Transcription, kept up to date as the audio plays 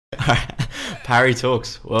Parry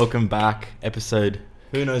Talks, welcome back. Episode,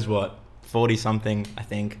 who knows what, 40 something, I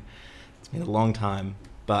think. It's been a long time,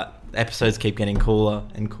 but episodes keep getting cooler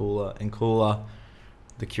and cooler and cooler.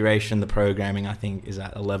 The curation, the programming, I think, is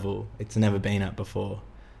at a level it's never been at before.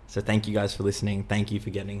 So thank you guys for listening. Thank you for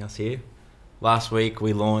getting us here. Last week,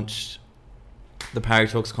 we launched the Parry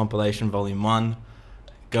Talks compilation, Volume 1.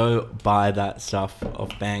 Go buy that stuff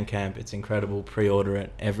off Bandcamp. It's incredible. Pre-order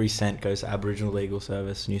it. Every cent goes to Aboriginal Legal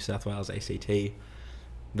Service, New South Wales, ACT.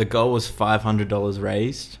 The goal was $500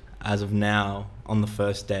 raised. As of now, on the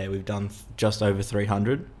first day, we've done just over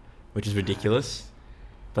 300, which is ridiculous.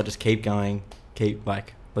 But just keep going.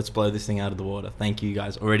 Let's blow this thing out of the water. Thank you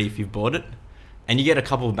guys already if you've bought it. And you get a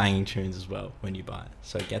couple of banging tunes as well when you buy it.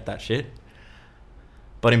 So get that shit.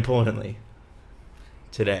 But importantly,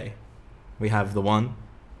 today, we have the one,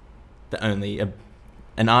 the only,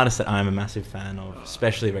 an artist that I'm a massive fan of,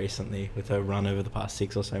 especially recently with her run over the past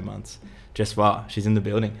 6 or so months. Jess Wah, she's in the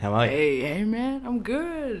building. How are you? Hey man, I'm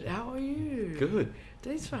good. How are you? Good.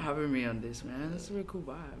 Thanks for having me on this, man. That's a really cool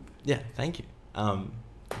vibe. Yeah, thank you.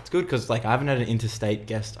 It's good because I haven't had an interstate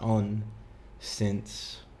guest on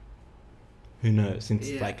since, who knows,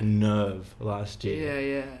 Nerve last year.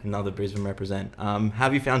 Yeah. Another Brisbane represent.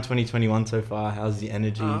 Have you found 2021 so far? How's the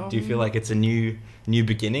energy? Do you feel like it's a new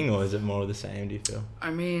beginning, or is it more of the same, do you feel?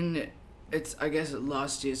 I mean, I guess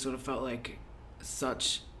last year sort of felt like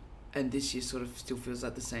such, and this year sort of still feels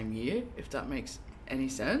like the same year, if that makes any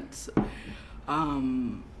sense.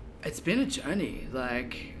 It's been a journey.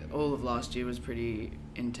 Like, all of last year was pretty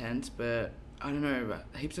intense, but I don't know,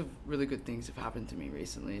 heaps of really good things have happened to me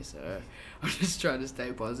recently, so I'm just trying to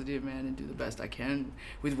stay positive, man, and do the best I can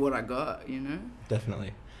with what I got, you know?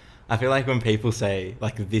 Definitely. I feel like when people say,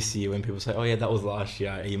 like this year, when people say, oh yeah, that was last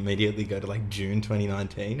year, I immediately go to like June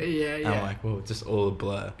 2019. Yeah. And I'm like, well, it's just all a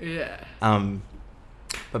blur. Yeah.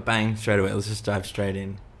 But bang, straight away, let's just dive straight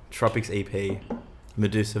in. Tropics EP,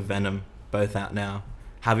 Medusa, Venom, both out now.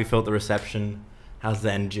 Have you felt the reception? How's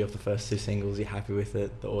the energy of the first 2 singles? Are you happy with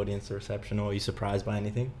it, the audience, the reception, or are you surprised by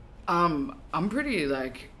anything? I'm pretty,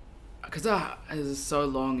 because it was so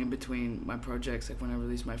long in between my projects, like when I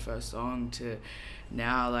released my first song to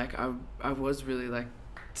now, like I was really like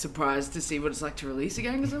surprised to see what it's like to release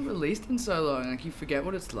again, because I've released in so long, like you forget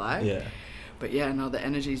what it's like. Yeah. But yeah, no, the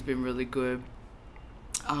energy's been really good.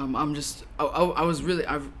 I was really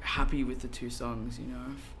happy with the 2 songs, you know,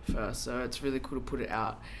 first, so it's really cool to put it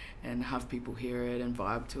out and have people hear it and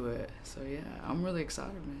vibe to it. So yeah, I'm really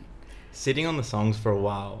excited, man. Sitting on the songs for a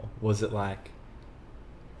while, was it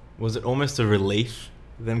almost a relief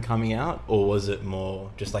them coming out, or was it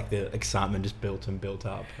more just like the excitement just built and built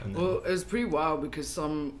up? And then... Well, it was pretty wild because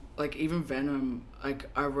even Venom, like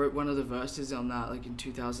I wrote one of the verses on that like in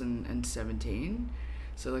 2017.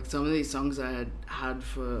 So like some of these songs I had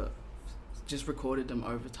for just recorded them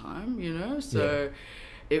over time, you know? So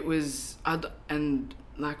it was, after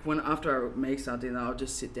I make something, I'll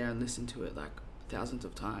just sit there and listen to it like thousands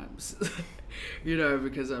of times, you know,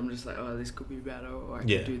 because I'm just like, oh, this could be better, or I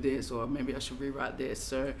could do this, or maybe I should rewrite this.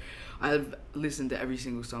 So I've listened to every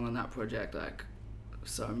single song on that project like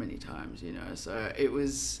so many times, you know. So it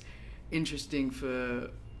was interesting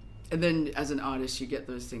and then as an artist you get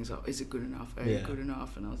those things, oh, is it good enough? Are you good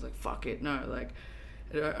enough? And I was like, fuck it, no, like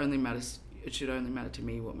it should only matter to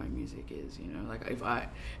me what my music is, you know, like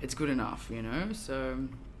it's good enough, you know. So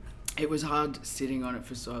it was hard sitting on it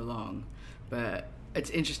for so long, but it's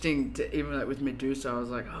interesting to, even like with Medusa, I was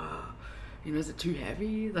like, you know, is it too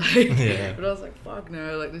heavy? But I was like, fuck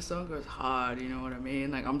no, like this song goes hard, you know what I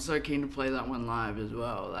mean? Like I'm so keen to play that one live as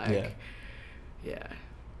well, like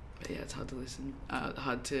But yeah, it's hard to listen,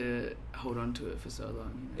 hard to hold on to it for so long.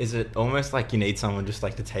 You know? Is it almost like you need someone just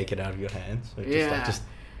like to take it out of your hands? Or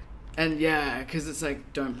And because it's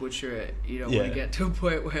like, don't butcher it. You don't want to get to a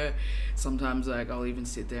point where sometimes like I'll even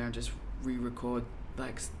sit there and just re-record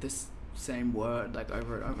like this same word like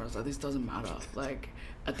over and over. I was like, this doesn't matter. Like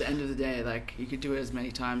at the end of the day, like you could do it as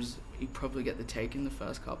many times. You probably get the take in the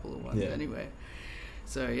first couple of ones anyway.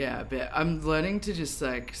 So yeah, but I'm learning to just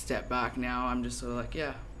like step back now. I'm just sort of like,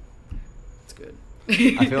 yeah, it's good.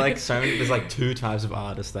 I feel like there's like 2 types of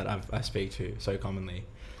artists that I speak to so commonly.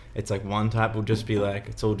 It's like one type will just be like,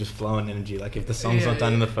 it's all just flowing energy. Like if the song's not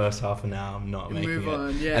done in the first half an hour, I'm not making Move it.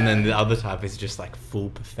 on, yeah. And then the other type is just like full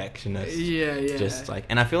perfectionist. Yeah. Just like,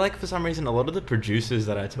 and I feel like for some reason, a lot of the producers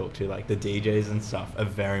that I talk to, like the DJs and stuff, are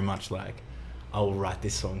very much like, I'll write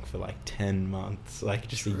this song for like 10 months, like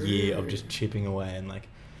just a year of just chipping away and like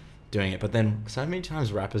doing it. But then so many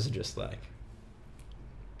times rappers are just like,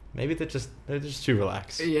 maybe they're just too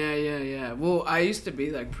relaxed. Yeah. Well, I used to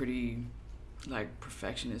be like pretty like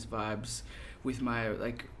perfectionist vibes with my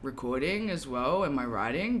like recording as well and my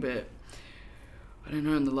writing, but I don't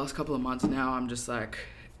know, in the last couple of months now I'm just like,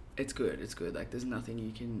 it's good, like there's nothing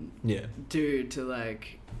you can do to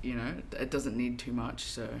like, you know, it doesn't need too much,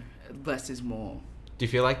 so less is more. Do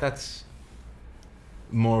you feel like that's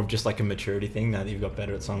more of just like a maturity thing now that you've got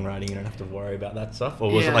better at songwriting, you don't have to worry about that stuff?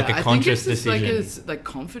 Or was it like a conscious decision? It's like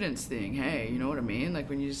confidence thing, hey, you know what I mean? Like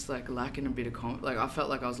when you're just like lacking a bit of like I felt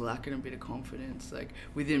like I was lacking a bit of confidence like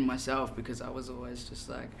within myself, because I was always just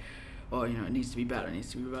like, oh, you know, it needs to be better.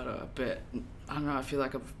 But I don't know, I feel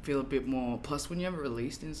like I feel a bit more, plus when you haven't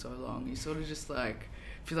released in so long, you sort of just like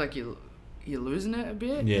feel like you're losing it a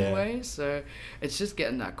bit in a way. So it's just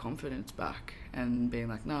getting that confidence back and being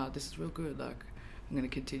like, nah, this is real good, like I'm going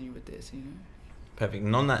to continue with this, you know? Perfect.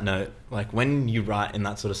 And on that note, like when you write in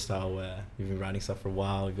that sort of style where you've been writing stuff for a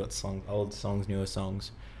while, you've got songs, old songs, newer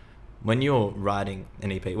songs, when you're writing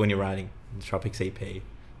an EP, when you're writing the Tropics EP,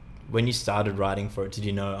 when you started writing for it, did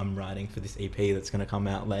you know I'm writing for this EP that's going to come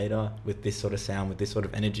out later with this sort of sound, with this sort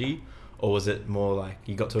of energy? Or was it more like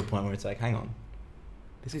you got to a point where it's like, hang on,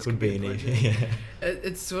 this could be an EP? Yeah.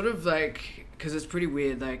 It's sort of like, because it's pretty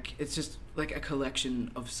weird, like it's just like a collection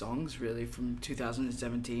of songs really from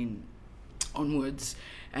 2017 onwards,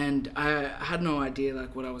 and I had no idea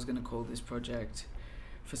like what I was going to call this project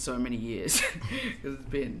for so many years because it's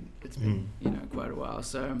been you know, quite a while.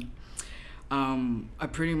 So I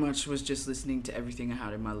pretty much was just listening to everything I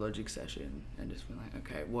had in my Logic session and just been like,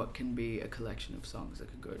 okay, what can be a collection of songs that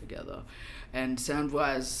could go together? And sound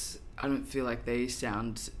wise, I don't feel like they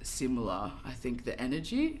sound similar. I think the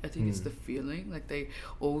energy, it's the feeling, like they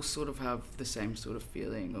all sort of have the same sort of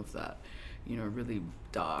feeling of that, you know, really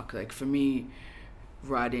dark. Like for me,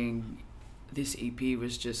 writing this EP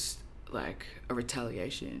was just like a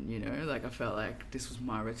retaliation, you know, like I felt like this was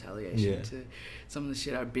my retaliation to some of the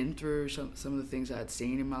shit I'd been through, some of the things I had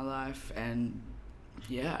seen in my life. And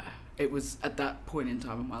it was at that point in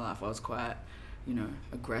time in my life I was quite, you know,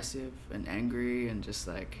 aggressive and angry, and just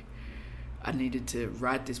like I needed to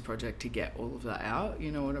write this project to get all of that out,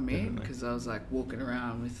 you know what I mean? Because I was like walking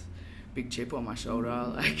around with big chip on my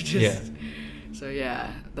shoulder, like just so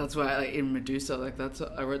that's why like in Medusa, like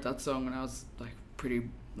I wrote that song when I was like pretty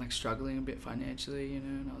like struggling a bit financially, you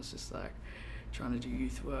know, and I was just like trying to do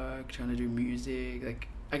youth work, trying to do music, like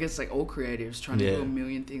I guess like all creatives trying to do a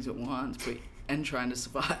million things at once, but and trying to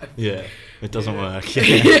survive. It doesn't work.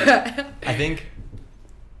 I think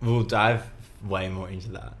we'll dive way more into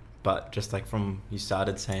that, but just like from you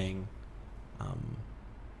started saying oh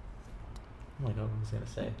my god, what was I gonna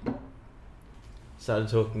say? Started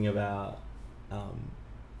talking about I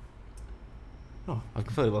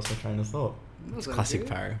completely lost my train of thought. It's classic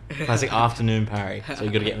Parry. Classic afternoon Parry. So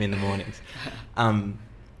you got to get me in the mornings.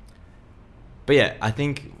 But yeah, I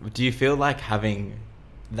think, do you feel like having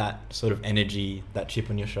that sort of energy, that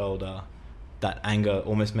chip on your shoulder, that anger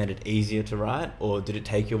almost made it easier to write? Or did it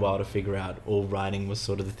take you a while to figure out all writing was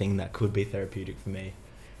sort of the thing that could be therapeutic for me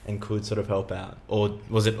and could sort of help out? Or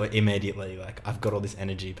was it like immediately like, I've got all this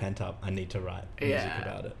energy pent up, I need to write music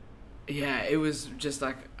about it? Yeah, it was just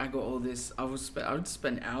like I got all this. I would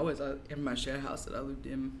spend hours in my share house that I lived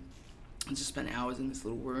in. I just spent hours in this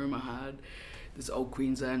little room I had. This old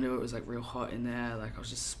Queenslander. It was like real hot in there. Like I was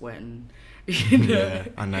just sweating. You know? Yeah,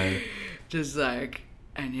 I know. Just like,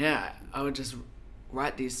 and I would just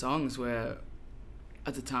write these songs where,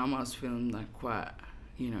 at the time I was feeling like quite,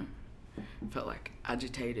 you know, felt like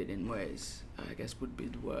agitated in ways, I guess would be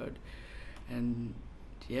the word, and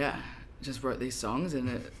just wrote these songs, and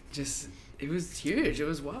it was huge. It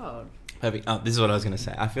was wild. Perfect. This is what I was going to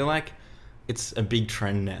say. I feel like it's a big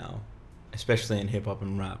trend now, especially in hip hop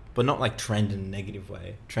and rap, but not like trend in a negative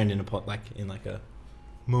way. Trend in a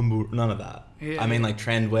mumble, none of that. I mean like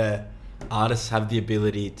trend where artists have the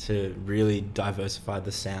ability to really diversify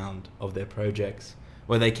the sound of their projects,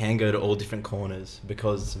 where they can go to all different corners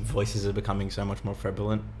because voices are becoming so much more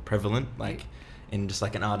prevalent. Like, and just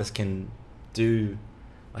like an artist can do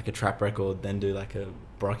like a trap record, then do like a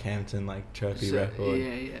Brockhampton like chirpy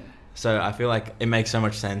record. So I feel like it makes so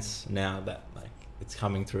much sense now that like it's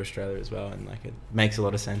coming through Australia as well, and like it makes a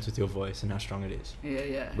lot of sense with your voice and how strong it is.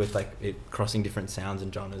 With like it crossing different sounds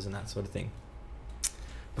and genres and that sort of thing.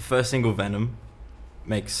 The first single, Venom,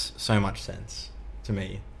 makes so much sense to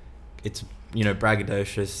me. It's, you know,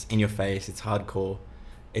 braggadocious, in your face, it's hardcore.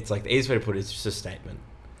 It's like the easiest way to put it is just a statement.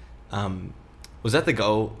 Was that the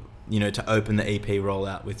goal, you know, to open the EP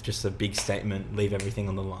rollout with just a big statement, leave everything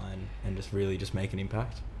on the line, and just really just make an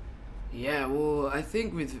impact? Yeah, well, I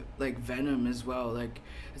think with like Venom as well, like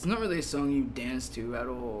it's not really a song you dance to at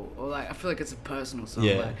all, or like I feel like it's a personal song.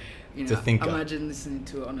 Like, you know, imagine listening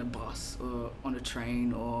to it on a bus or on a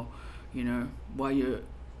train, or you know, while you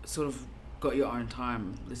sort of got your own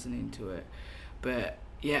time listening to it. But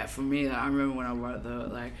yeah, for me, like, I remember when I wrote the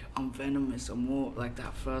like I'm venomous or more, like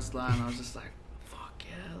that first line, I was just like, fuck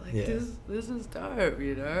yeah, like this is dope,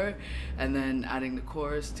 you know. And then adding the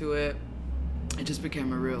chorus to it, it just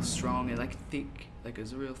became a real strong and like thick, like it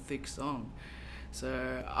was a real thick song.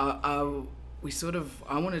 So I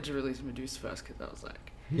wanted to release Medusa first because I was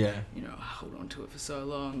like, yeah, you know, I hold on to it for so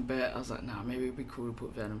long, but I was like, nah, maybe it'd be cool to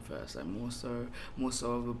put Venom first, like more so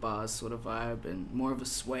of a bars sort of vibe and more of a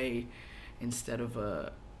sway instead of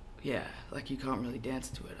a, yeah, like you can't really dance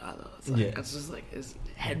to it either. It's like, it's just like it's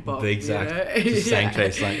head bob, the exact, you know? Just sang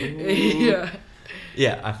chase, like,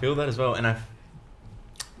 yeah, I feel that as well. And I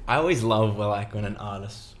always love when an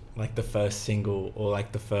artist, like the first single or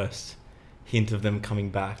like the first hint of them coming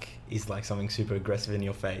back is like something super aggressive in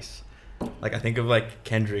your face. Like I think of like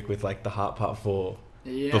Kendrick with like the Heart Part 4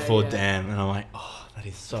 before Damn, and I'm like, oh, that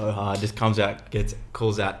is so hard. Just comes out,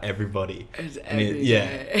 calls out everybody. It's and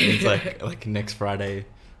it's like next Friday.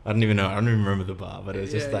 I don't even remember the bar, but it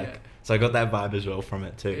was just so I got that vibe as well from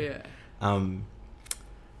it too.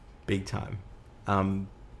 Big time.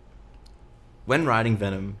 When writing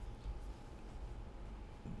Venom,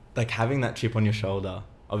 like having that chip on your shoulder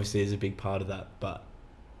obviously is a big part of that,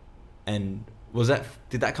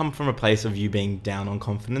 did that come from a place of you being down on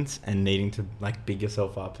confidence and needing to like big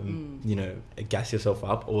yourself up and you know, gas yourself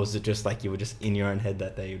up, or was it just like you were just in your own head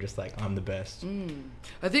that day, you're just like, I'm the best?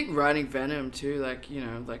 I think writing Venom too, like, you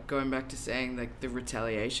know, like going back to saying like the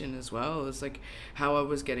retaliation as well, is like how I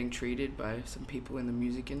was getting treated by some people in the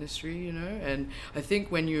music industry, you know. And I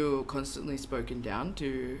think when you're constantly spoken down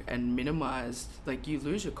to and minimized, like you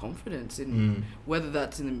lose your confidence in whether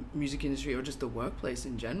that's in the music industry or just the workplace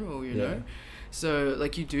in general, you know. So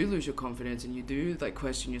like you do lose your confidence and you do like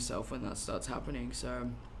question yourself when that starts happening. So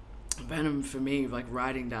Venom for me, like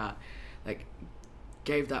writing that, like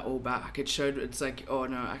gave that all back. It showed, it's like, oh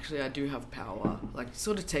no, actually I do have power. Like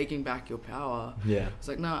sort of taking back your power. Yeah. It's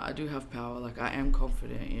like, no, I do have power. Like I am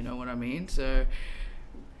confident, you know what I mean? So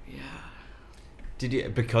yeah. Did you,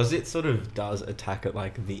 because it sort of does attack at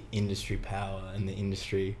like the industry power and the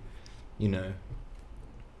industry, you know,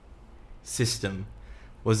 system,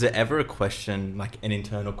 was there ever a question, like an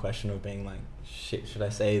internal question of being like, shit, should I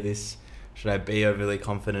say this? Should I be overly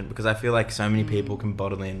confident? Because I feel like so many people can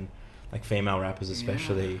bottle in, like female rappers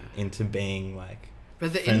especially, into being like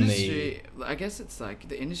but the friendly. Industry, I guess it's like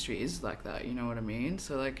the industry is like that, you know what I mean?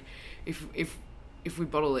 So like if we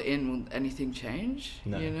bottle it in, will anything change?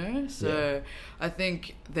 No. You know? So I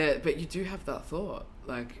think that, but you do have that thought,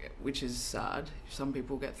 like, which is sad. Some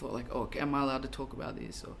people get thought like, oh, am I allowed to talk about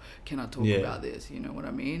this? Or can I talk about this? You know what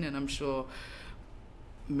I mean? And I'm sure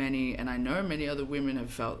I know many other women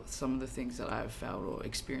have felt some of the things that I have felt, or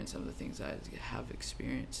experienced some of the things I have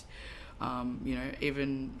experienced. You know,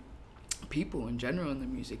 even people in general in the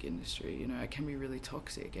music industry, you know, it can be really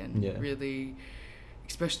toxic and really,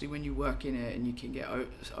 especially when you work in it, and you can get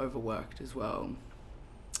overworked as well.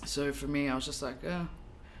 So for me, I was just like,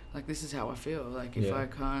 like this is how I feel. Like if I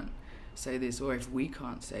can't say this, or if we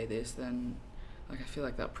can't say this, then like I feel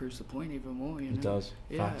like that proves the point even more. You know? It does.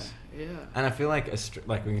 Facts. Yeah. And I feel like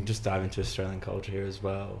we can just dive into Australian culture here as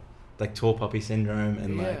well. Like tall poppy syndrome,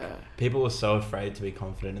 and like people are so afraid to be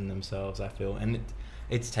confident in themselves, I feel, and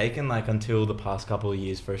it's taken like until the past couple of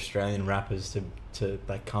years for Australian rappers to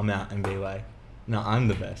like come out and be like, no, I'm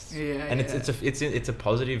the best. It's a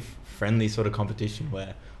positive, friendly sort of competition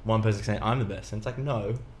where one person's saying I'm the best, and it's like,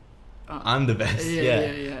 no, I'm the best.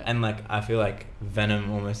 And like I feel like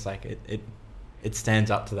Venom almost like it stands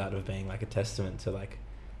up to that, of being like a testament to like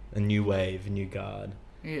a new wave, a new guard.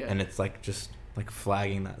 And it's like just like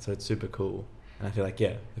flagging that, so it's super cool. And I feel like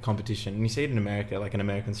the competition, and you see it in America, like in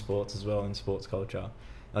American sports as well, in sports culture,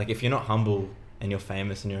 like if you're not humble and you're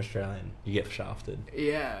famous and you're Australian, you get shafted.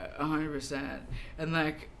 100%. And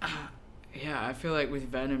like I feel like with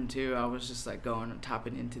Venom too, I was just like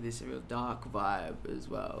tapping into this real dark vibe as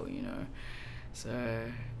well, you know. So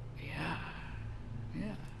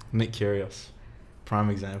Nick Kyrgios, prime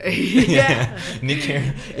example. Nick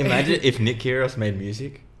Kyrgios, imagine if Nick Kyrgios made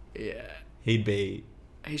music. He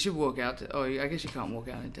should walk out to... Oh, I guess you can't walk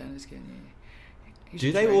out in tennis, can you?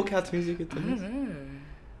 Do they walk out to music at tennis? I don't know.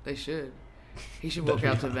 They should. He should walk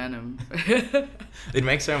out to Venom. It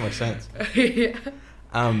makes so much sense.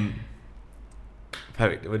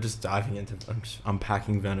 Perfect. We're just diving into... I'm just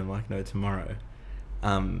unpacking Venom like no tomorrow.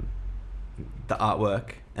 The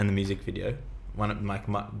artwork and the music video.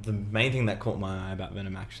 The main thing that caught my eye about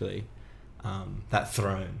Venom, actually, that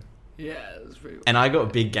throne. Yeah, it was pretty cool. And I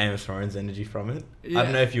got big Game of Thrones energy from it. I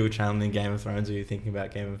don't know if you were channeling Game of Thrones or you were thinking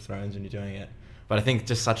about Game of Thrones when you're doing it, But I think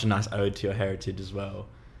just such a nice ode to your heritage as well,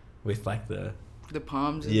 with like the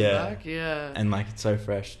palms in the back, yeah. And like it's so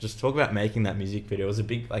fresh. Just talk about making that music video. It was a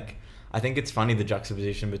big like. I think it's funny the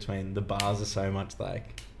juxtaposition between the bars are so much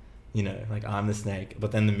like, you know, like I'm the snake,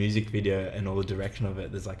 but then the music video and all the direction of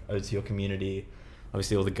it, there's like ode to your community,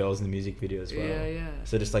 obviously all the girls in the music video as well. Yeah.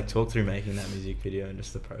 So just like talk through making that music video and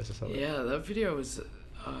just the process of it. Yeah, that video was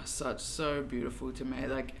so beautiful to me.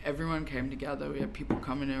 Like everyone came together. We had people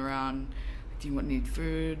coming around. Do you need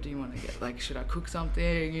food? Do you want to get like, should I cook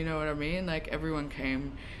something? You know what I mean? Like everyone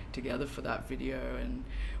came together for that video, and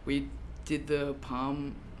we did the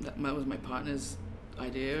palm. That was my partner's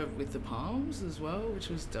idea with the palms as well, which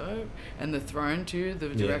was dope. And the throne too. The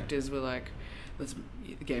directors were like, let's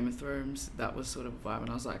Game of Thrones. That was sort of a vibe,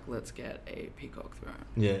 and I was like, let's get a peacock throne.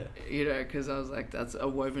 Yeah. You know, because I was like, that's a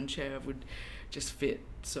woven chair would just fit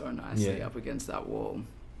so nicely up against that wall.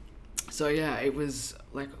 So yeah, it was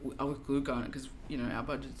like I was glue gunning because, you know, our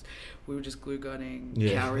budgets, we were just glue gunning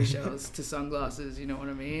cowrie shells to sunglasses. You know what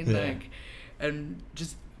I mean? Yeah. Like, and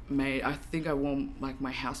just made. I think I wore like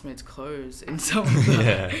my housemate's clothes in some of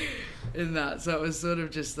that. In that, so it was sort of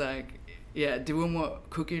just like doing what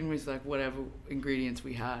cooking with like whatever ingredients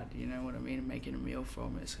we had. You know what I mean? And making a meal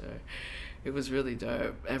from it. So it was really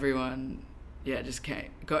dope. Everyone. Just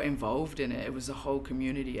got involved in it. It was a whole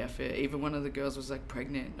community effort. Even one of the girls was like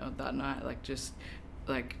pregnant that night, like just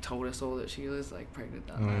like told us all that she was like pregnant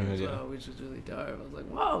that night as well, which was really dope. I was like,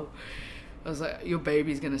 whoa. I was like, your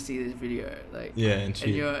baby's gonna see this video, like, and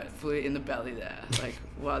you're fully in the belly there, like,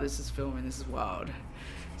 wow, this is filming, this is wild.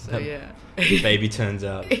 So baby turns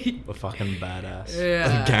out a fucking badass.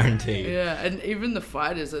 Yeah, guaranteed. Yeah, and even the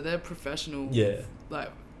fighters, they're professional. Yeah,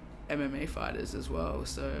 like MMA fighters as well.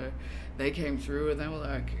 So they came through and they were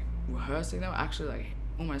like rehearsing. They were actually like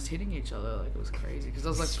almost hitting each other. Like it was crazy. Because I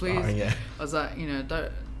was like, please. Yeah. I was like, you know,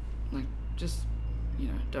 don't like just, you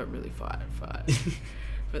know, don't really fight.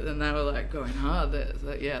 But then they were like going hard.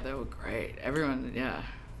 They were great. Everyone, it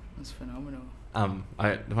was phenomenal.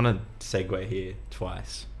 I want to segue here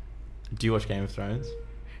twice. Do you watch Game of Thrones?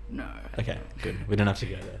 No. Okay, good. We don't have to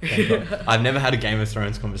go there. Thank God. I've never had a Game of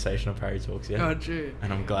Thrones conversation on Parry Talks yet. Oh, true.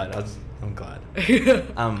 And I'm glad. I'm glad.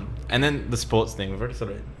 And then the sports thing, we've already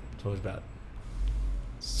sort of talked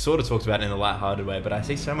about it in a lighthearted way, but I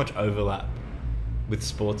see so much overlap with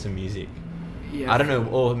sports and music. Yeah. I don't know,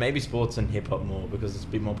 or maybe sports and hip hop more because it's a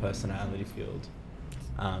bit more personality field.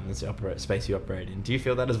 It's the space you operate in. Do you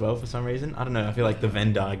feel that as well for some reason? I don't know. I feel like the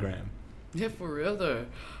Venn diagram. Yeah, for real though.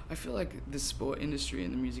 I feel like the sport industry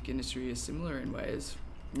and the music industry is similar in ways.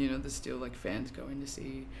 You know, there's still like fans going to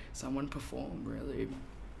see someone perform, really.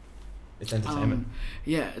 It's entertainment.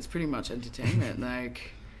 It's pretty much entertainment.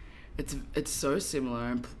 Like, it's so similar,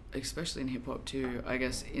 and especially in hip hop too. I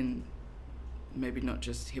guess in maybe not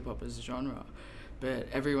just hip hop as a genre, but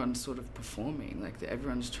everyone's sort of performing. Like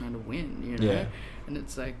everyone's trying to win, you know. Yeah. And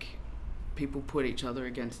it's like people put each other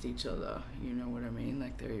against each other. You know what I mean?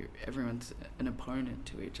 Like everyone's an opponent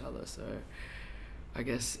to each other. So I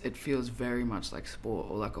guess it feels very much like sport,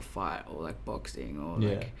 or like a fight, or like boxing, or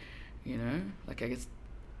like, you know, like I guess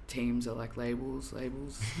teams are like labels,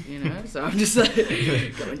 you know. So I'm just like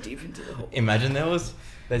going deep into the whole. Imagine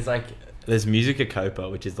there's Musica Copa,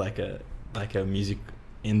 which is like a music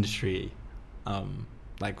industry,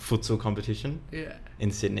 like futsal competition. Yeah.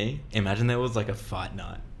 In Sydney. Imagine there was like a fight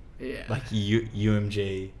night. Yeah. Like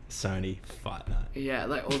UMG Sony fight night. Yeah,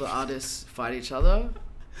 like all the artists fight each other.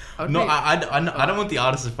 I don't want the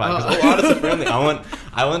artists to fight because all artists are friendly. I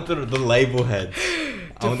want the label heads.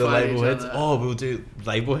 I want the label heads. Oh, we'll do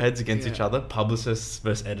label heads against each other. Publicists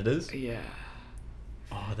versus editors. Yeah.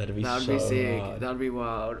 Oh, that'd be be sick. Hard. That'd be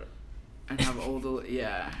wild. And have all the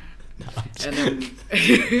and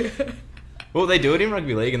then. Well, they do it in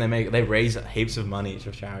rugby league, and they raise heaps of money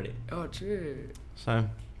for charity. Oh, true. So.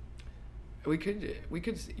 You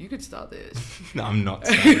could start this. No, I'm not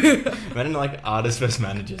starting. Imagine like artists versus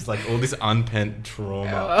managers, like all this unpent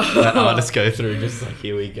trauma that artists go through, just like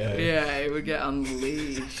here we go. Yeah, it would get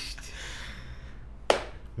unleashed.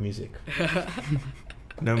 Music.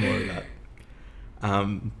 No more of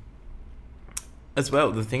that. As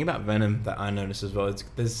well, the thing about Venom that I noticed as well is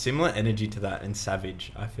there's similar energy to that in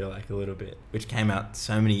Savage, I feel like a little bit, which came out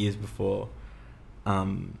so many years before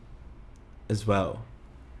as well.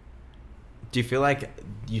 Do you feel like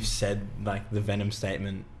you've said like the Venom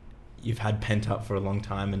statement you've had pent up for a long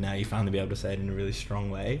time and now you finally be able to say it in a really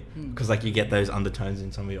strong way? Because like you get those undertones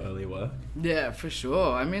in some of your earlier work. Yeah, for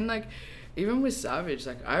sure. I mean, like even with Savage,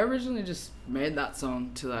 like I originally just made that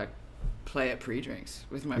song to like play at pre-drinks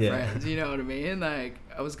with my friends, you know what I mean? Like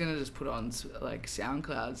I was gonna just put it on like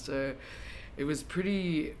SoundCloud, so it was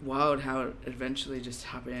pretty wild how it eventually just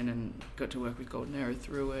happened, and got to work with Golden Arrow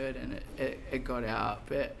through it, and it got out.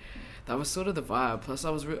 But that was sort of the vibe. Plus, I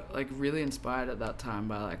was really inspired at that time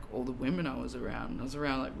by like all the women I was around. I was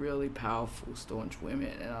around like really powerful, staunch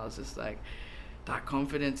women, and I was just like, that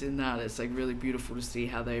confidence in that. It's like really beautiful to see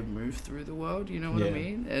how they move through the world. You know what I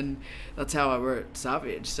mean? And that's how I wrote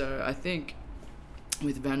Savage. So I think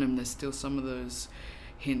with Venom, there's still some of those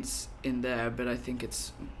hints in there, but I think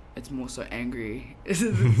it's more so angry.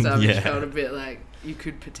 Savage felt a bit like you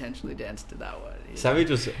could potentially dance to that one. Savage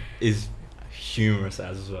is humorous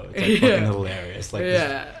as well. It's like fucking hilarious. Like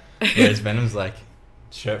whereas Venom's like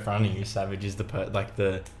shirt fronting you, Savage is the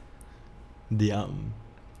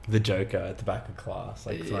Joker at the back of class,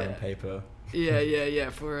 like throwing paper.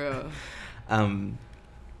 For real.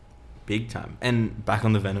 Big time. And back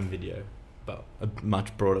on the Venom video, but a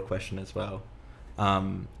much broader question as well.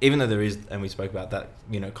 Even though there is, and we spoke about that,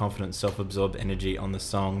 confident, self-absorbed energy on the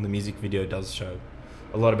song, the music video does show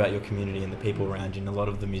a lot about your community and the people around you, and a lot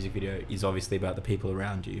of the music video is obviously about the people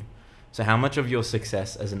around you. So how much of your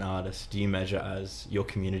success as an artist do you measure as your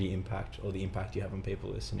community impact or the impact you have on people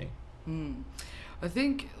listening? I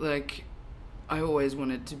think, like, I always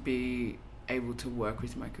wanted to be able to work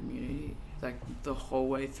with my community, like, the whole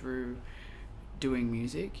way through doing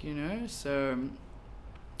music, So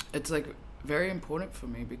it's, like, very important for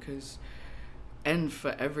me because, and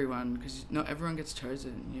for everyone, because not everyone gets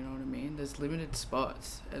chosen, you know what I mean? There's limited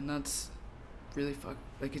spots, and that's really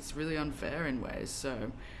it's really unfair in ways.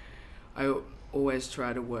 So I always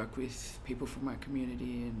try to work with people from my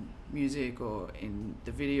community in music or in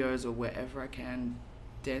the videos or wherever I can,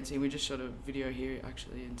 dancing. We just shot a video here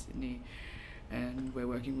actually in Sydney, and we're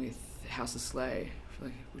working with House of Slay,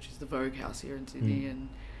 which is the Vogue house here in Sydney. And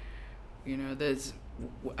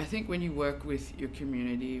I think when you work with your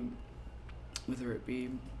community, whether it be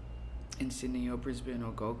in Sydney or Brisbane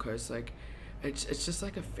or Gold Coast, like it's just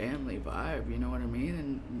like a family vibe, you know what I mean?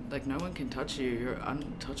 And like no one can touch you. You're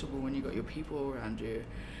untouchable when you got your people around you,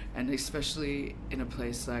 and especially in a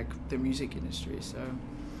place like the music industry. So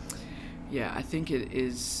yeah, I think it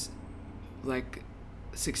is like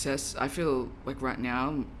success. I feel like right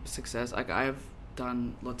now success, like I've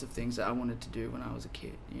done lots of things that I wanted to do when I was a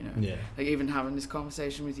kid, like even having this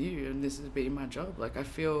conversation with you, and this has been my job. Like I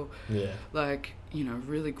feel like,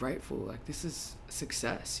 really grateful. Like this is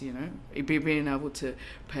success, being able to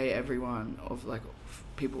pay everyone of like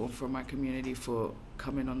people from my community for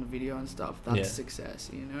coming on the video and stuff. That's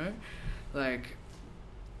success, like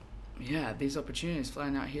these opportunities,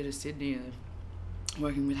 flying out here to Sydney and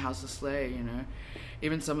working with House of Slay,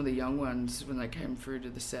 even some of the young ones, when they came through to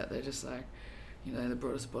the set, they're just like, they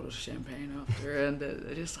brought us a bottle of champagne after, and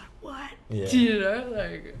they're just like, what?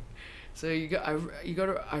 So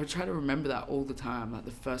I try to remember that all the time, like the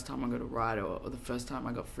first time I got a ride or the first time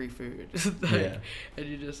I got free food, and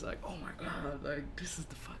you're just like, oh my God, like this is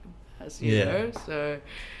the fucking best, you know? So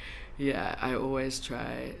I always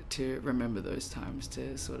try to remember those times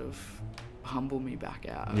to sort of humble me back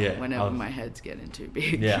out whenever my head's getting too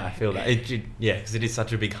big. I feel that because it is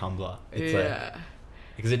such a big humbler. It's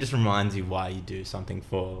because it just reminds you why you do something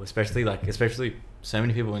for, especially so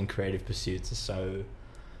many people in creative pursuits are so,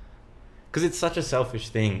 because it's such a selfish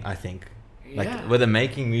thing, I think. Like whether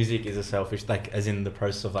making music is a selfish, like as in the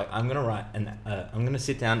process of like, I'm gonna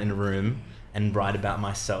sit down in a room and write about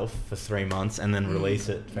myself for 3 months and then release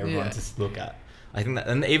it for everyone to look at. I think that,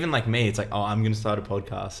 and even like me, it's like, oh, I'm gonna start a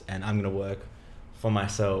podcast and I'm gonna work for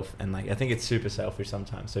myself, and like I think it's super selfish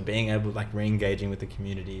sometimes. So being able like re-engaging with the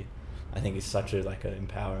community, I think is such a like an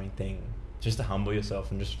empowering thing, just to humble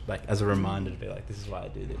yourself and just like as a reminder to be like, this is why I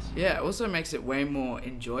do this. Yeah, it also makes it way more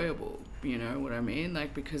enjoyable, you know what I mean?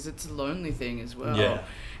 Like, because it's a lonely thing as well. Yeah.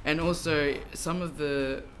 And also some of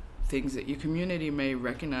the things that your community may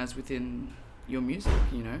recognize within your music,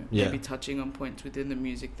 maybe touching on points within the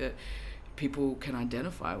music that people can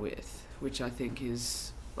identify with, which I think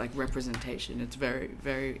is like representation. It's very,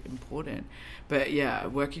 very important. But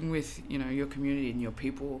working with, your community and your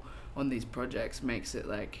people on these projects makes it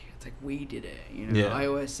like, it's like we did it, I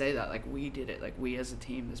always say that, like we did it, like we as a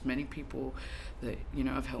team. There's many people that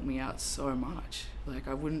have helped me out so much, like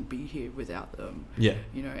I wouldn't be here without them,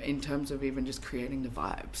 in terms of even just creating the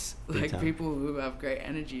vibes, like people who have great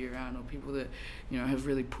energy around, or people that have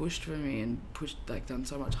really pushed for me and done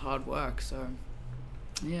so much hard work. So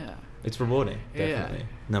it's rewarding, definitely.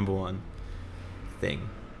 Number one thing,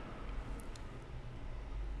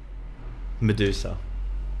 Medusa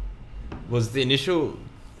was the initial,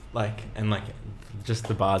 just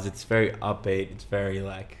the bars. It's very upbeat. It's very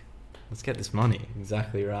like, let's get this money.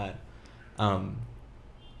 Exactly right.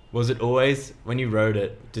 Was it always, when you wrote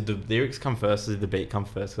it, did the lyrics come first or did the beat come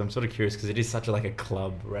first? 'Cause I'm sort of curious because it is such a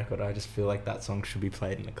club record. I just feel like that song should be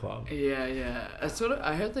played in a club. Yeah.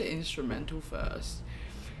 I heard the instrumental first,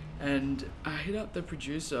 and I hit up the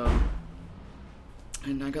producer,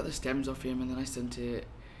 and I got the stems off him, and then I sent it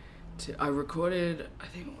to. I recorded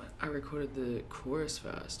the chorus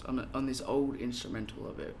first on this old instrumental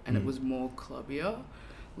of it, and it was more clubbier,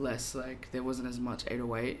 less there wasn't as much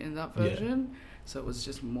 808 in that version. Yeah. So it was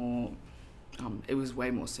just more, it was way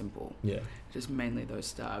more simple. Yeah. Just mainly those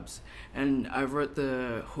stabs. And I wrote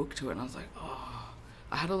the hook to it, and I was like, oh,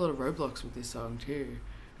 I had a lot of roadblocks with this song too.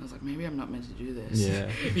 And I was like, maybe I'm not meant to do this. Yeah.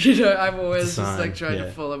 I'm always just trying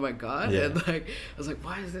to follow my gut. Yeah. And I was like,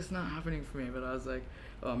 why is this not happening for me? But I was like,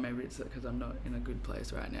 oh, maybe it's because I'm not in a good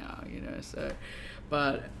place right now, so.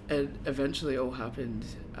 But it eventually all happened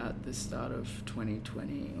at the start of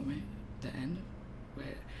 2020, or maybe the end?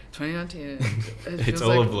 2019. It's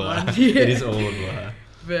all a blur. It is all a blur.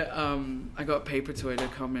 But I got Paper Toy to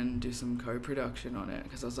come and do some co-production on it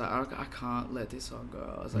because I was like, I can't let this song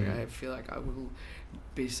go. I was like, I feel like I will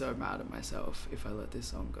be so mad at myself if I let this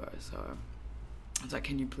song go. So I was like,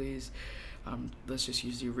 can you please, let's just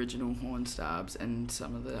use the original horn stabs and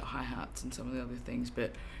some of the hi-hats and some of the other things,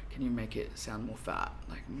 but can you make it sound more fat,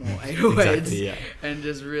 more 808s, exactly, yeah. And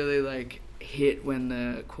just really hit when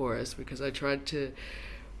the chorus, because I tried to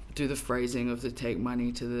do the phrasing of the Take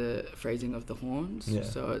Money to the phrasing of the horns. Yeah.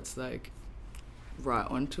 So it's right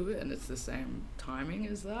onto it, and it's the same timing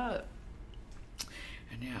as that.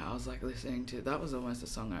 And yeah, I was listening to, that was almost a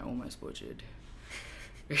song I almost butchered.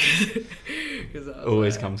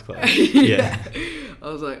 Always comes close. Yeah. I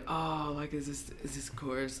was like, oh, is this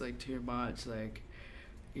chorus too much?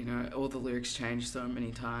 All the lyrics changed so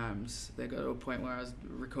many times. They got to a point where I was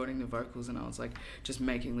recording the vocals and I was just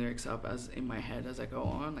making lyrics up as in my head as I go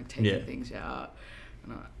on, taking things out.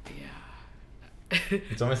 And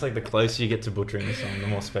it's almost the closer you get to butchering a song, the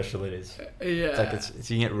more special it is. Yeah. It's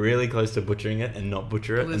you get really close to butchering it and not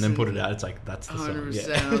butcher it, and then put it out. It's that's the 100%,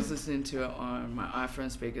 song. Yeah. I was listening to it on my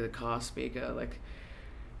iPhone speaker, the car speaker,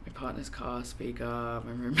 my partner's car speaker,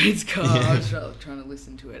 my roommate's car. I was trying to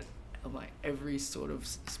listen to it on every sort of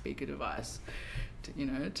speaker device to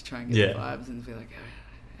try and get the vibes and be and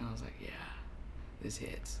I was like, yeah, this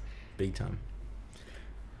hits big time.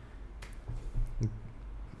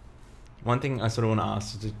 One thing I sort of want to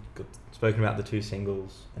ask is, spoken about the 2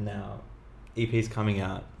 singles and now EP's coming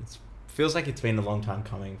out. It feels like it's been a long time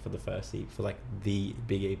coming for the first EP, for the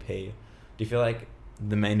big EP. Do you feel like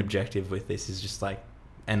the main objective with this is just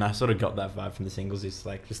and I sort of got that vibe from the singles, is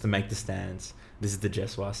just to make the stance, this is the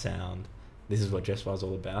Jeswar sound, this is what Jeswar's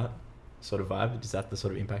all about sort of vibe? Is that the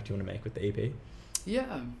sort of impact you want to make with the EP?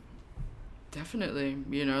 Yeah, definitely.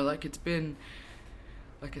 It's been,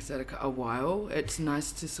 like I said, a while. It's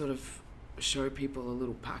nice to sort of show people a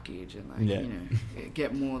little package and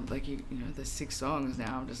get more, there's 6 songs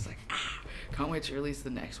now. I'm just can't wait to release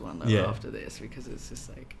the next one after this, because it's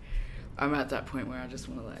just I'm at that point where I just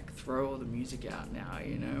want to throw all the music out now,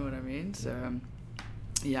 you know what I mean? So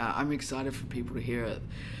yeah, I'm excited for people to hear it.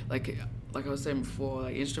 Like I was saying before,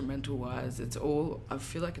 instrumental wise, I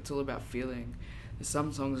feel like it's all about feeling. There's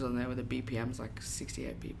some songs on there where the BPM's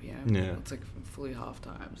 68 BPM. Yeah. It's fully half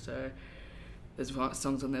time. So there's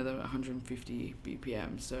songs on there that are 150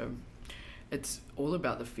 BPM. So it's all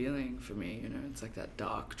about the feeling for me, It's that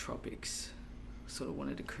dark tropics. Sort of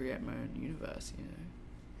wanted to create my own universe,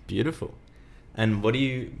 Beautiful. And what are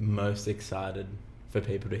you most excited for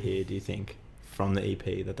people to hear, do you think, from the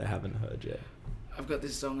EP that they haven't heard yet? I've got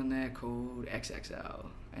this song in there called XXL,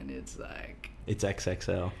 and it's It's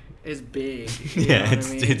XXL. It's big. Yeah,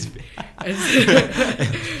 it's big.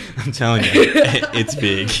 I'm telling you, it's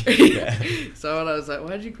big. Yeah. So when I was like,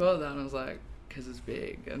 why'd you call it that? And I was like, because it's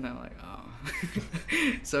big. And they're like, oh.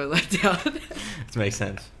 So let down. It makes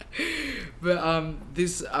sense. But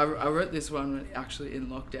I wrote this one actually in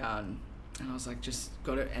lockdown, and I was just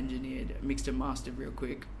got it engineered, mixed and mastered real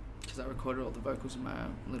quick, because I recorded all the vocals in my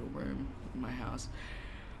little room in my house.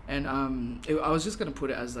 And I was just going to put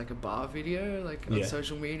it as a bar video, on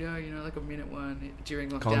social media, a minute one during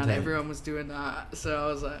lockdown. Content. Everyone was doing that. So I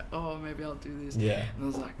was like, oh, maybe I'll do this. Yeah. And I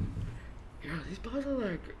was like, yeah, these bars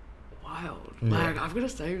are wild. Yeah. I've got to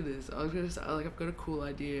save this. I've got a cool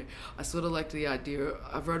idea. I sort of liked the idea.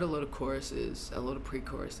 I've wrote a lot of choruses, a lot of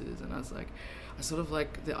pre-choruses, and I sort of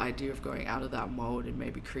like the idea of going out of that mold and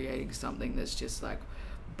maybe creating something that's just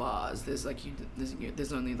bars. There's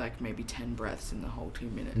there's only maybe 10 breaths in the whole 2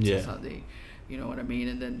 minutes or something. You know what I mean?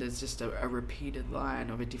 And then there's just a repeated line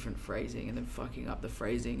of a different phrasing, and then fucking up the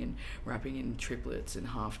phrasing and rapping in triplets and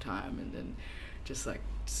halftime, and then just like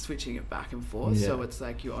switching it back and forth. Yeah. So it's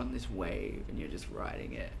like you're on this wave and you're just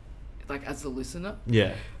riding it, like as the listener.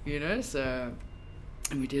 Yeah. You know, so.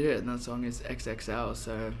 And we did it, and that song is XXL.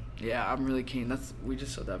 So yeah, I'm really keen. We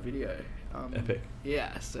just shot that video. Epic.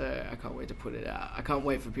 Yeah, so I can't wait to put it out. I can't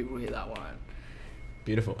wait for people to hear that one.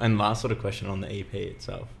 Beautiful. And last sort of question on the EP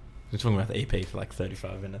itself. We're talking about the EP for like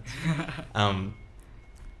 35 minutes.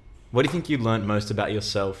 What do you think you learnt most about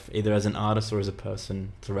yourself, either as an artist or as a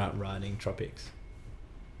person, throughout writing Tropics?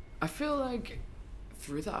 I feel like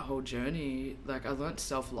through that whole journey, like I learnt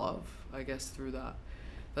self-love, I guess, through that.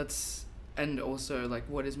 And also, like,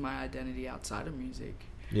 what is my identity outside of music?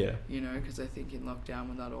 Yeah. You know, because I think in lockdown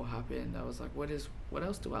when that all happened, I was like, what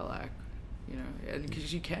else do I like? You know, and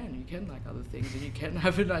because you can like other things, and you can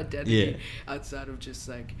have an identity outside of just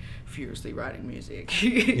like furiously writing music.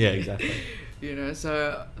 Yeah, exactly. You know,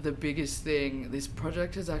 so the biggest thing, this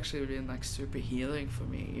project has actually been like super healing for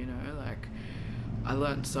me, you know, like I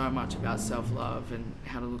learned so much about self-love and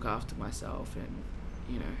how to look after myself and,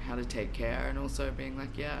 you know, how to take care, and also being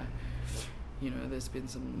like, you know, there's been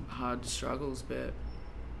some hard struggles, but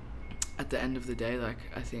at the end of the day, like,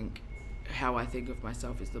 I think how I think of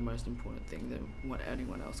myself is the most important thing than what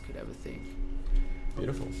anyone else could ever think.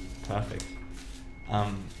 Beautiful. Perfect.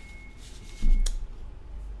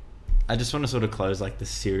 I just want to sort of close like the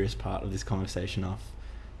serious part of this conversation off,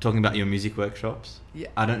 talking about your music workshops. Yeah.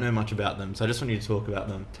 I don't know much about them, so I just want you to talk about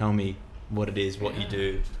them. Tell me what it is, what you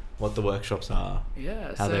do, what the workshops are,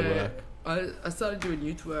 how they work. I started doing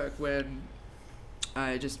youth work when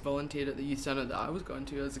I just volunteered at the youth centre that I was going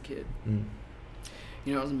to as a kid.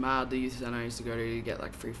 You know, I was mad. The youth centre I used to go to get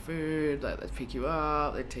like free food, like they'd pick you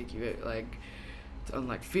up, they'd take you like on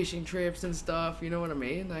like fishing trips and stuff. You know what I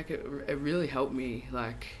mean? Like it really helped me.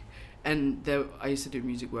 Like, and I used to do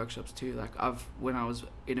music workshops too. Like when I was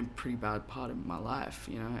in a pretty bad part of my life,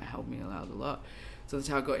 you know, it helped me out a lot. So that's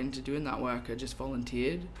how I got into doing that work. I just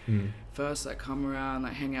volunteered. First, like come around,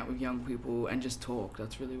 like hang out with young people and just talk.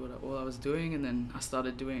 That's really all I was doing. And then I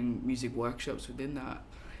started doing music workshops within that,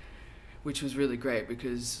 which was really great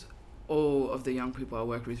because all of the young people I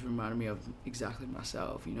worked with reminded me of exactly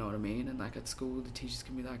myself. You know what I mean? And like at school, the teachers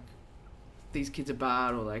can be like, these kids are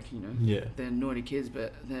bad, or like, you know, they're naughty kids,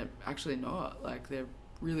 but they're actually not. Like they're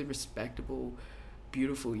really respectable,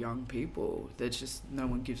 beautiful young people. That's just no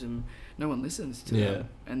one listens to them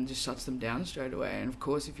and just shuts them down straight away. And of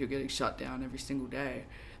course, if you're getting shut down every single day,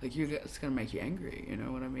 like it's gonna make you angry. You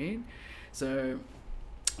know what I mean? So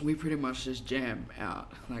we pretty much just jam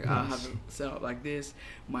out. Like I have it set up like this,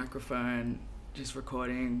 microphone, just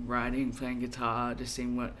recording, writing, playing guitar, just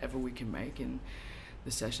seeing whatever we can make in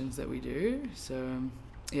the sessions that we do. So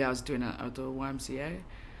I was doing that at the YMCA.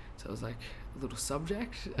 So it was like a little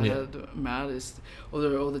subject. I had maddest,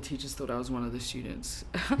 although all the teachers thought I was one of the students.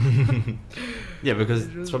 Yeah, because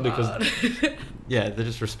it's probably because they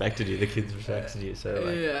just respected you. The kids respected you. So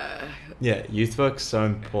like, youth work's so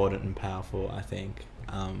important and powerful. I think.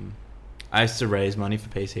 I used to raise money for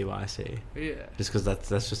PCYC. Yeah. Just because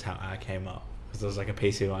that's just how I came up. Because there was like a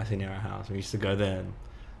PCYC near our house. We used to go there and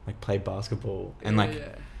like play basketball, and like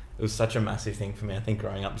it was such a massive thing for me. I think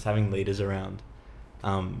growing up, just having leaders around.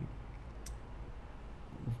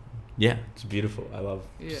 It's beautiful. I love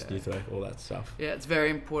just youth work, all that stuff. Yeah, it's very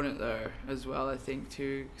important though as well. I think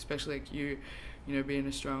too, especially like you know, being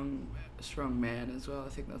a strong man as well. I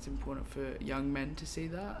think that's important for young men to see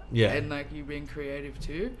that. Yeah. And like you being creative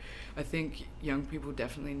too. I think young people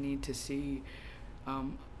definitely need to see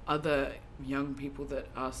other young people that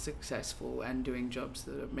are successful and doing jobs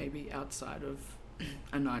that are maybe outside of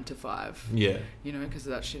a 9 to 5. Yeah. You know, because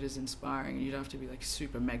that shit is inspiring. You don't have to be like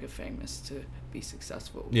super mega famous to be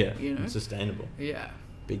successful. Yeah. You know? Sustainable. Yeah.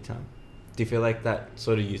 Big time. Do you feel like that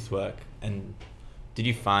sort of youth work, and did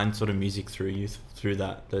you find sort of music through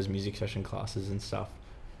those music session classes and stuff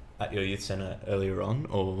at your youth centre earlier on,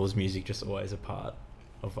 or was music just always a part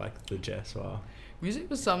of like the JSR? Music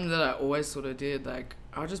was something that I always sort of did. Like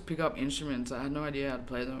I'll just pick up instruments. I had no idea how to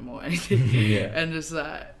play them or anything. And just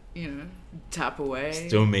you know, tap away.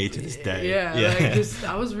 Still me to this day. Yeah. Like just,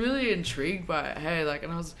 I was really intrigued by it. Hey, like,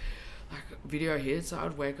 and I was like, video hits. I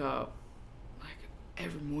would wake up like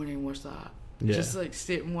every morning and watch that. Yeah. Just like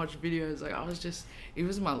sit and watch videos. Like it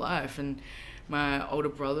was my life. And my older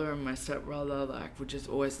brother and my stepbrother like would just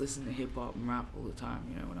always listen to hip hop and rap all the time.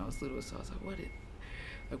 You know, when I was little, so I was like,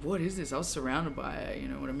 what is this? I was surrounded by it, you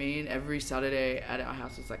know what I mean? Every Saturday at our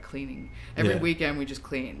house was like cleaning. Every weekend we just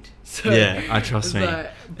cleaned. So I trust me.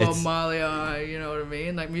 Like Bob Marley, you know what I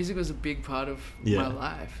mean? Like music was a big part of my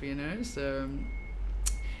life, you know? So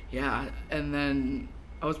and then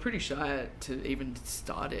I was pretty shy to even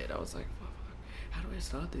start it. I was like, fuck. how do I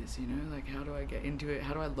start this? You know, like how do I get into it?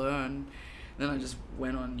 How do I learn? Then I just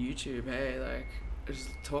went on YouTube. Hey, like I just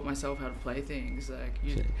taught myself how to play things. Like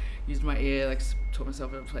used my ear. Like taught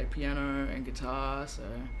myself how to play piano and guitar. So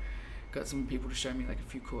got some people to show me like a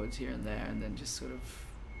few chords here and there, and then just sort of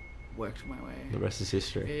worked my way. The rest is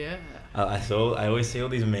history. Yeah. I always see all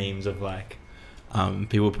these memes of like,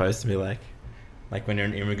 people post to me like when you're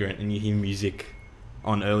an immigrant and you hear music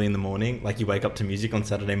on early in the morning, like you wake up to music on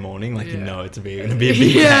Saturday morning, like you know it's gonna be a big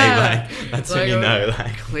day. Like that's like when you know,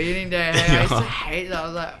 like cleaning day. Hey, I used to hate that. I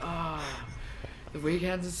was like, oh, the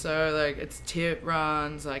weekends are so like it's tip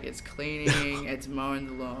runs, like it's cleaning, it's mowing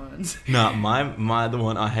the lawns. No, my the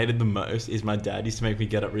one I hated the most is my dad used to make me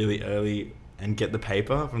get up really early and get the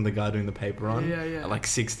paper from the guy doing the paper on at like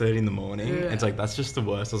 6:30 in the morning. Yeah. It's like that's just the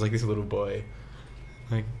worst. I was like this little boy,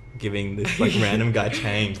 like giving this like random guy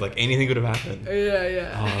change, like anything could have happened.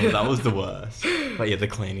 Oh, that was the worst. But yeah, the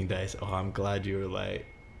cleaning days. Oh, I'm glad you were late.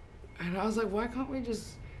 And I was like, why can't we just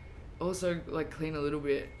also like clean a little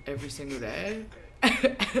bit every single day?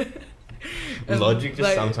 Logic just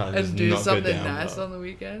like, sometimes and is do not something good down nice well. On the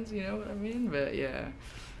weekends. You know what I mean? But yeah,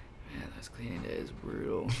 those cleaning days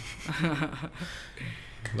brutal.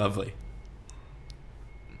 Lovely.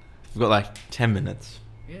 We've got like 10 minutes.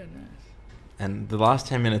 Yeah, nice. And the last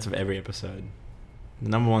 10 minutes of every episode, the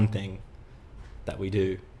number one thing that we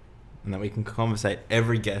do and that we can conversate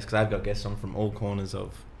every guest, because I've got guests on from all corners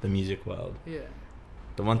of the music world. Yeah.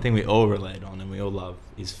 The one thing we all relate on and we all love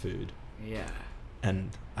is food. Yeah.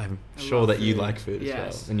 And I'm sure that you like food as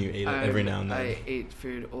well, and you eat it every now and then. I eat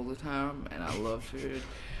food all the time, and I love food.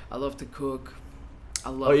 I love to cook. I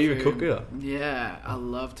love Oh, you're food. a cooker? Yeah, I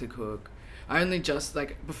love to cook. I only just,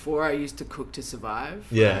 like, before I used to cook to survive.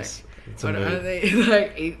 Yes. Like, I only,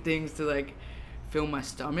 like, eat things to, like, fill my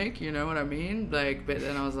stomach, you know what I mean? Like, but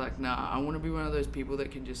then I was like, nah, I want to be one of those people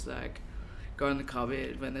that can just, like, go in the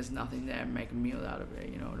cupboard when there's nothing there and make a meal out of it,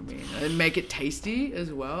 you know what I mean? And make it tasty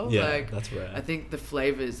as well. Yeah, like, that's rare. I think the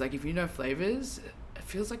flavors, like, if you know flavors, it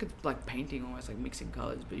feels like it's like painting, almost like mixing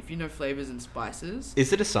colors. But if you know flavors and spices...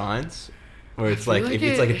 Is it a science? Or it's like if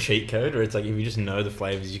it's like a cheat code, or it's like if you just know the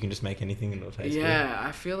flavors, you can just make anything and it'll taste good. Yeah,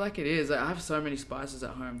 I feel like it is. Like, I have so many spices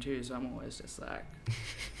at home too, so I'm always just like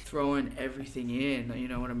throwing everything in, you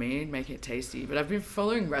know what I mean? Making it tasty. But I've been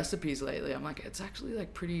following recipes lately. I'm like, it's actually like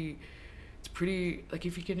it's pretty, like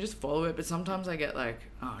if you can just follow it. But sometimes I get like,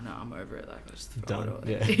 oh no, I'm over it. Like, let's throw it all.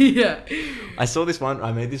 Yeah. Yeah.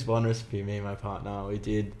 I made this one recipe, me and my partner, we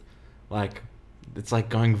did like, it's like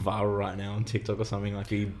going viral right now on TikTok or something.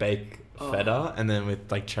 Like you bake feta and then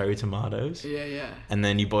with like cherry tomatoes. Yeah. And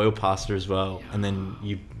then you boil pasta as well. Yeah. And then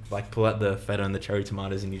you like pull out the feta and the cherry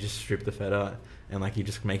tomatoes and you just strip the feta and like you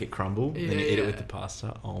just make it crumble. Yeah, then you eat it with the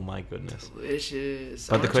pasta. Oh my goodness. Delicious.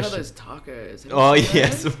 But the question... those tacos. Oh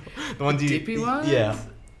yes. The ones dippy ones? Yeah.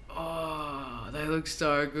 Oh, they look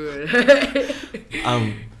so good.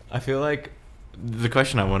 I feel like the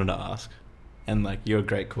question I wanted to ask, and like you're a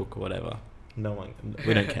great cook or whatever.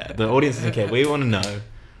 We don't care. The audience doesn't care. We want to know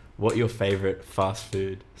what your favorite fast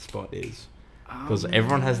food spot is, because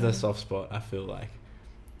everyone has their soft spot. I feel like,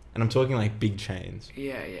 and I'm talking like big chains.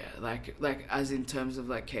 Yeah, like as in terms of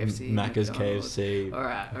like KFC, Macca's, McDonald's. KFC, all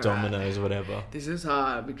right. Domino's, whatever. This is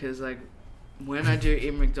hard because like when I do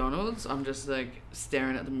eat McDonald's, I'm just like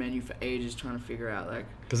staring at the menu for ages trying to figure out like.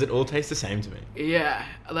 Because it all tastes the same to me. Yeah,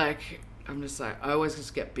 like. I'm just like, I always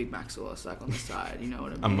just get Big Mac sauce like on the side, you know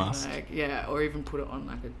what I mean? A must. Like, yeah, or even put it on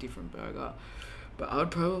like a different burger. But I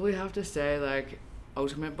would probably have to say like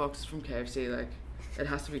ultimate boxes from KFC, like it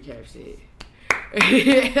has to be KFC.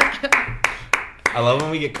 I love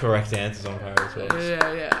when we get correct answers on Parry Talks.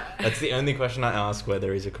 Yeah. That's the only question I ask where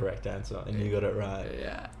there is a correct answer, and you got it right.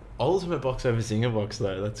 Yeah. Ultimate box over single box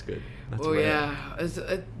though, that's good. That's well, rare.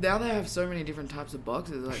 Yeah. Now they have so many different types of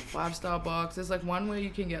boxes, like 5-star box. There's like one where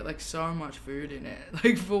you can get like so much food in it.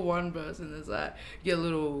 Like for one person, there's like you get a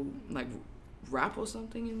little like wrap or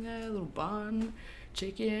something in there, a little bun,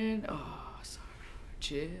 chicken. Oh, sorry,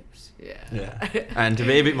 chips. Yeah. And to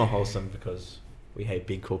be a bit more wholesome, because we hate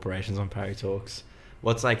big corporations on Parry Talks.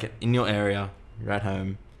 What's like in your area, you're at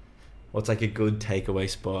home? What's like a good takeaway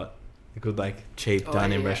spot? A good like cheap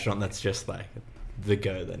dining restaurant that's just like the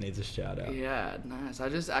go that needs a shout out. Yeah, nice. I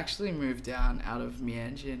just actually moved down out of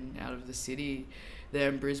Meanjin, out of the city there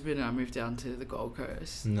in Brisbane, and I moved down to the Gold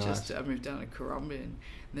Coast. Nice. I moved down to Currumbin, and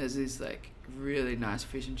there's this like really nice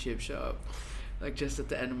fish and chip shop like just at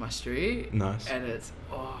the end of my street. Nice. And it's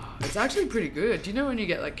actually pretty good. Do you know when you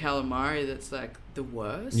get like calamari that's like the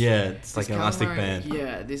worst? Yeah, it's like an elastic band.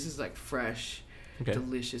 Yeah, this is like fresh,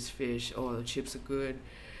 delicious fish. Oh, the chips are good.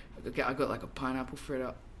 I got like a pineapple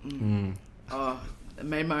fritter. Oh,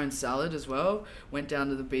 made my own salad as well. Went down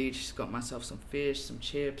to the beach, got myself some fish, some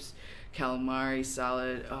chips, calamari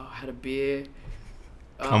salad. Oh, had a beer.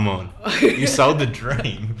 Come on. You sold the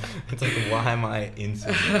dream. It's like, why am I in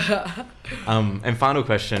Sydney? And final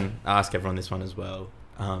question, I ask everyone this one as well.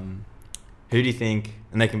 Who do you think,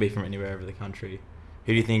 and they can be from anywhere over the country,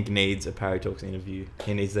 who do you think needs a Parry Talks interview?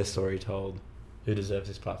 Who needs their story told? Who deserves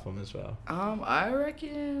this platform as well? I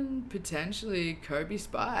reckon potentially Kobe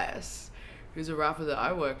Spice, who's a rapper that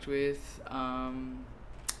I worked with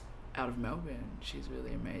out of Melbourne. She's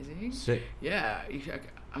really amazing. Sick. Yeah,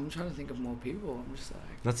 I'm trying to think of more people. I'm just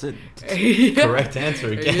like... That's it. Yeah. Correct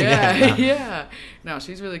answer again. Yeah, yeah. No,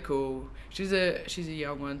 she's really cool. She's a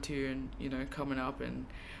young one too, and, you know, coming up, and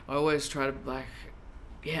I always try to, like...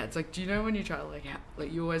 Yeah, it's like, do you know when you try to,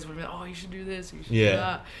 like you always want to be like, oh, you should do this, you should do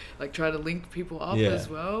that. Like, try to link people up as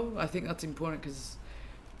well. I think that's important because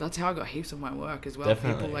that's how I got heaps of my work as well.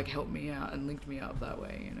 Definitely. People, like, helped me out and linked me up that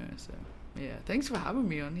way, you know, so... Yeah, thanks for having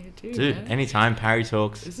me on here too, dude, man. anytime. Parry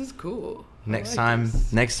Talks. This is cool. Next time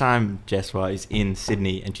Jeswa is in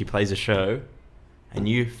Sydney and she plays a show and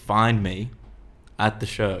you find me at the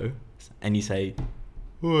show and you say,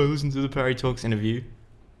 oh, I listened to the Parry Talks interview,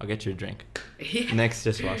 I'll get you a drink. Yeah. Next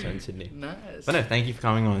Jeswa show in Sydney. Nice. But no, thank you for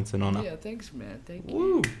coming on. It's an honor. Yeah, thanks, man. Thank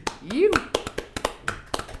Woo. you. You.